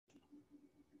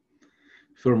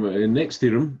For my next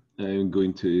theorem, I'm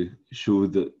going to show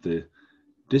that the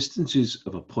distances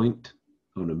of a point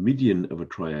on a median of a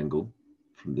triangle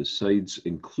from the sides,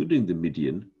 including the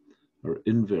median, are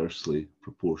inversely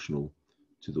proportional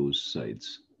to those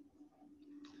sides.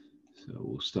 So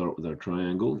we'll start with our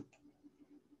triangle.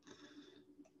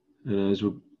 And as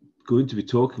we're going to be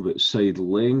talking about side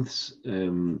lengths,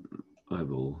 I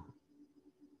will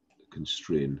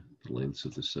constrain the lengths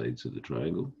of the sides of the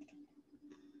triangle.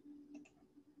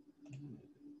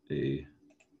 A,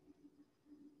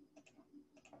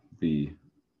 B,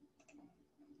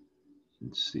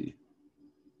 and C.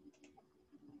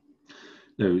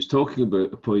 Now, I was talking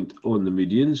about a point on the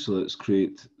median, so let's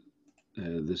create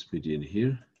this median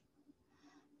here,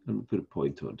 and we'll put a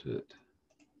point onto it.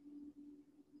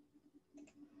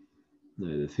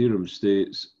 Now, the theorem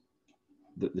states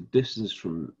that the distance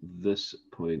from this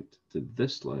point to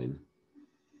this line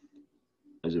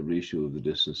as a ratio of the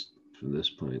distance from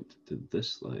this point to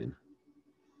this line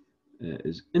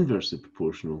is inversely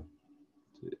proportional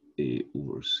to A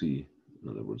over C. In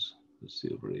other words, C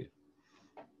over A.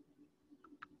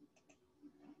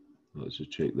 Let's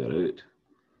just check that out.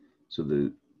 So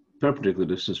the perpendicular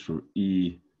distance from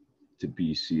E to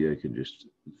BC I can just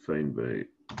find by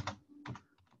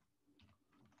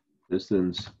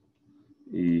distance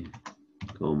E,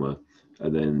 comma,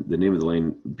 and then the name of the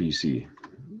line BC,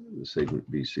 the segment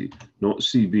BC, not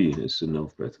CB, it's in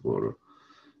alphabetical order.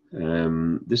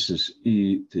 This is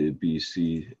E to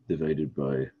BC divided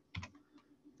by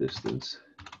distance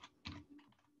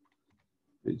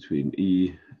between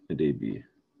E and AB.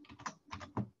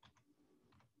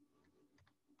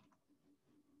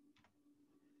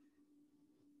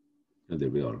 And there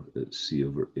we are, it's C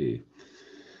over A.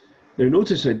 Now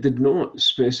notice I did not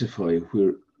specify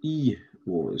where E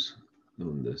was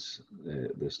on this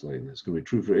this line. It's going to be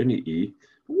true for any E.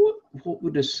 What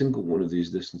would a single one of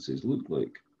these distances look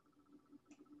like?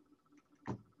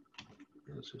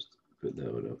 Let's just put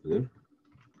that one up there.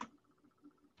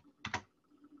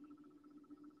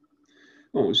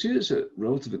 Oh, see, it's a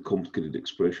relatively complicated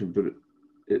expression, but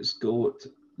it's got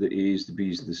the A's, the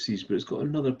B's, and the C's, but it's got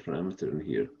another parameter in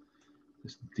here.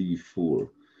 It's D4.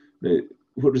 Now,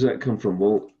 where does that come from?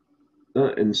 Well,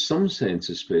 that in some sense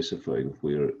is specifying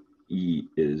where E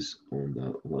is on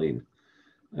that line.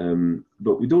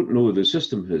 But we don't know, the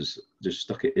system has just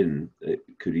stuck it in. It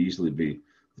could easily be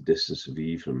the distance of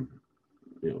E from,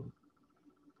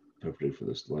 perpendicular for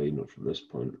this line or from this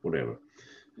point, whatever.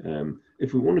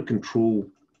 If we want to control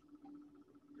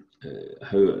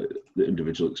how the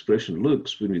individual expression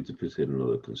looks, we need to put in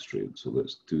another constraint. So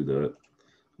let's do that.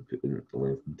 We put in the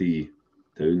length D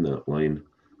down that line,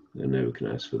 and now we can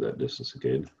ask for that distance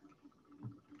again.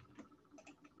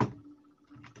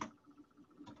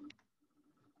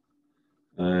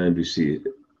 And we see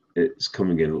it's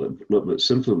coming in a little bit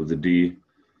simpler with the D.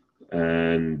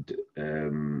 And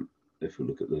if we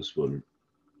look at this one,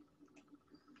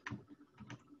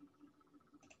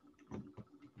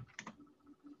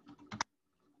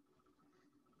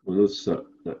 well, notice that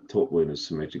that top line is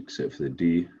symmetric except for the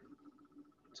D.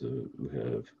 So we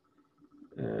have,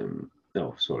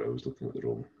 oh, sorry, I was looking at the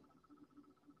wrong,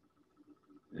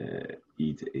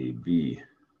 E to AB.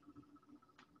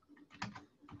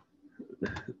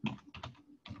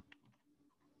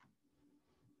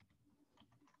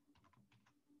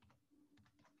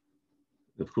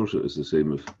 Of course, it is the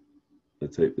same if I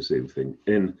type the same thing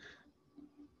in,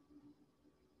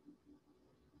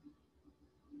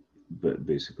 but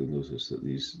basically notice that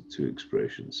these two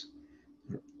expressions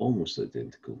are almost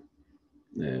identical,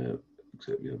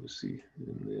 except you have a C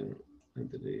in there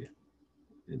and an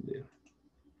A in there.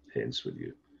 Hence, when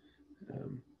you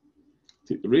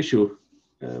take the ratio,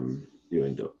 you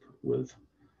end up with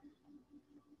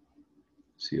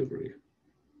C over A,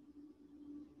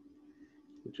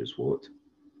 which is what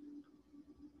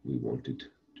we wanted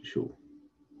to show.